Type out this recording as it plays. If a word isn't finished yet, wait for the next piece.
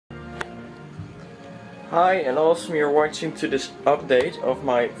Hi, and awesome you're watching to this update of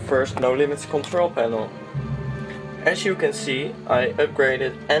my first No Limits control panel. As you can see, I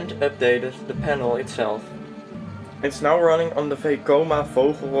upgraded and updated the panel itself. It's now running on the Vekoma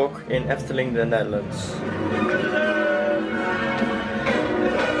Vogelrok in Efteling, the Netherlands.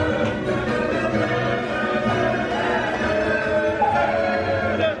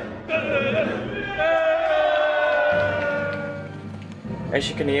 As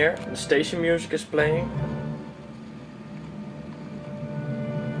you can hear, the station music is playing.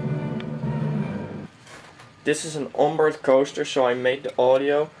 This is an onboard coaster, so I made the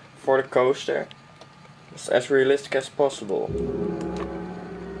audio for the coaster as realistic as possible.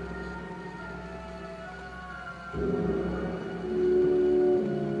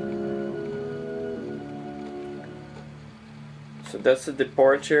 So that's the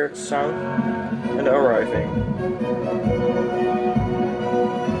departure sound and the arriving.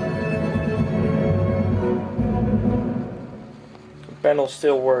 The panel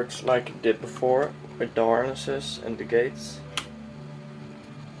still works like it did before, with the harnesses and the gates.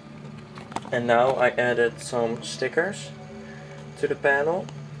 And now I added some stickers to the panel,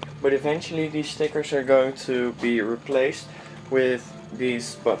 but eventually these stickers are going to be replaced with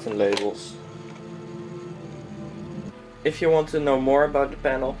these button labels. If you want to know more about the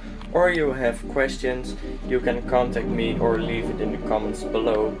panel or you have questions, you can contact me or leave it in the comments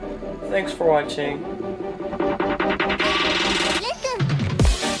below. Thanks for watching.